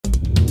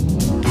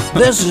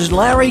This is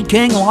Larry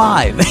King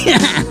Live.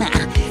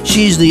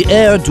 She's the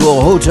heir to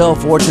a hotel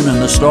fortune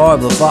and the star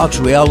of the Fox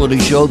reality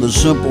show The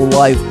Simple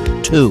Life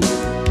 2.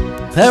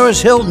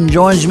 Paris Hilton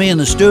joins me in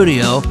the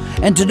studio,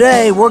 and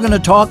today we're going to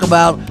talk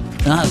about...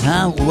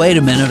 wait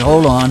a minute,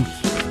 hold on.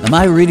 Am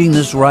I reading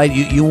this right?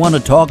 You want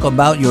to talk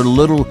about your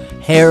little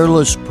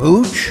hairless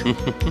pooch?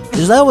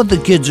 Is that what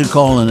the kids are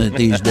calling it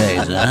these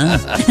days,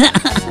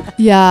 huh?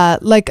 Yeah,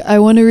 I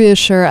want to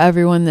reassure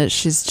everyone that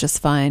she's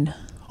just fine.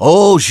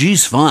 Oh,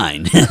 she's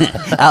fine.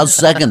 I'll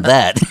second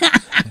that.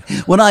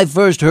 When I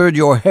first heard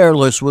your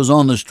hairless was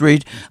on the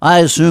street, I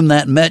assumed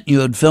that meant you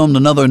had filmed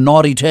another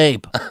naughty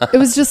tape. It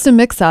was just a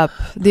mix-up.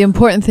 The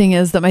important thing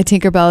is that my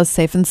Tinkerbell is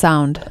safe and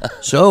sound.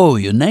 So,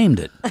 you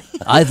named it.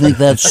 I think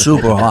that's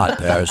super hot,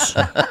 Paris.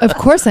 Of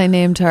course I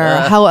named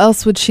her. How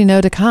else would she know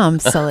to come,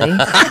 silly?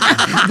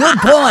 Good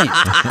point.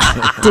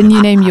 Didn't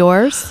you name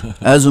yours?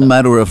 As a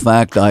matter of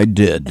fact, I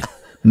did.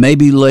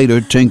 Maybe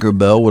later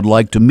Tinkerbell would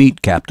like to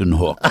meet Captain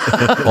Hook.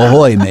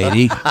 Ahoy,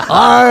 matey.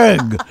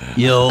 Arg!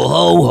 Yo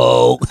ho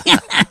ho.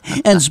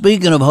 And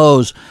speaking of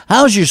hoes,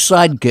 how's your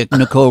sidekick,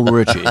 Nicole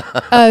Richie?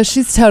 Oh,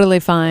 she's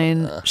totally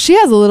fine. She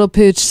has a little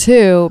pooch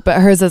too,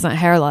 but hers isn't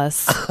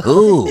hairless.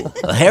 Ooh,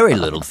 a hairy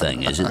little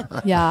thing, is it?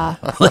 Yeah.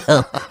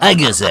 Well, I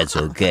guess that's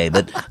okay,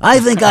 but I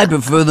think I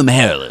prefer them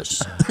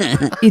hairless.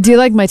 You do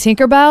like my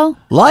Tinkerbell?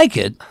 Like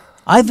it?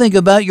 I think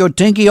about your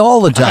Tinky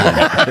all the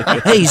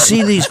time. Hey,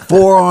 see these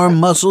forearm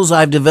muscles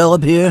I've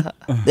developed here?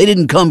 They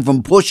didn't come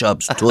from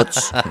push-ups,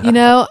 toots. You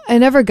know, I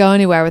never go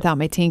anywhere without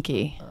my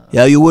Tinky.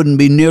 Yeah, you wouldn't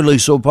be nearly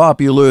so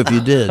popular if you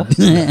did.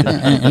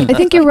 I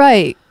think you're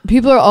right.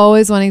 People are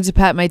always wanting to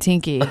pet my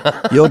Tinky.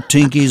 Your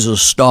Tinky's a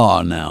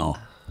star now.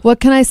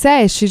 What can I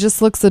say? She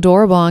just looks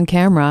adorable on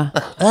camera.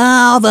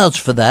 I'll vouch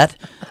for that.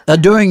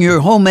 During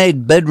your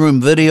homemade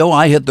bedroom video,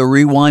 I hit the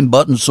rewind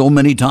button so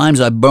many times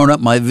I burned up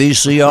my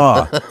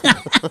VCR.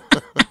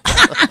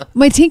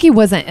 My Tinky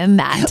wasn't in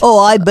that. Oh,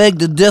 I beg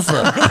to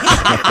differ.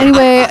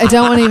 Anyway, I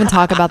don't want to even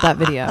talk about that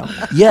video.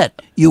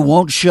 Yet, you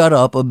won't shut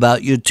up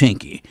about your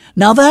Tinky.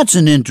 Now that's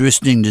an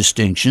interesting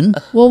distinction.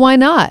 Well, why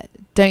not?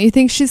 Don't you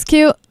think she's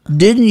cute?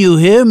 Didn't you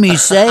hear me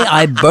say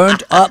I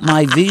burnt up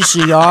my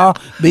VCR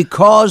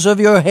because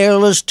of your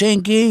hairless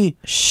Tinky?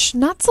 Shh,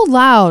 not so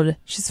loud.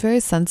 She's very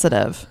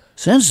sensitive.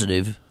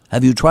 Sensitive?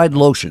 Have you tried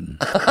lotion?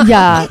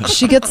 Yeah,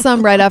 she gets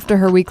some right after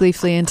her weekly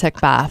flea and tick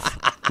bath.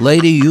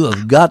 Lady, you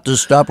have got to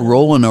stop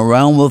rolling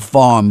around with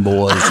farm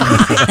boys.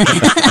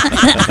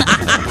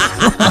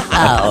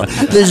 Wow,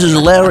 this is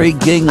Larry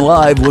King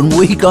Live. When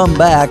we come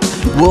back,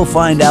 we'll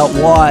find out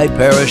why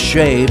Paris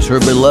shaves her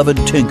beloved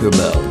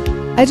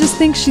Tinkerbell. I just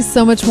think she's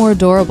so much more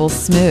adorable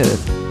smooth.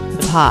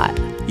 It's hot.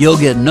 You'll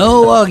get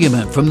no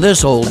argument from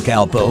this old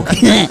cowpoke.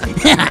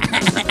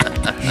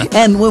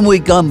 And when we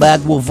come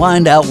back, we'll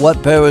find out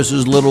what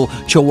Paris's little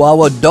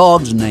Chihuahua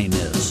dog's name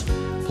is.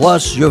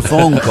 Plus your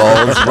phone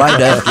calls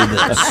right after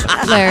this.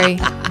 Larry,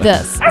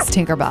 this is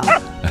Tinkerbell.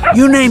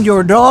 You named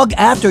your dog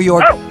after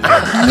your...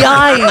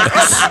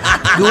 Yikes!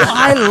 Do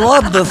I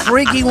love the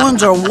freaky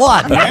ones or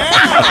what?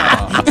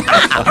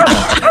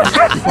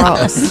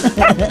 Gross.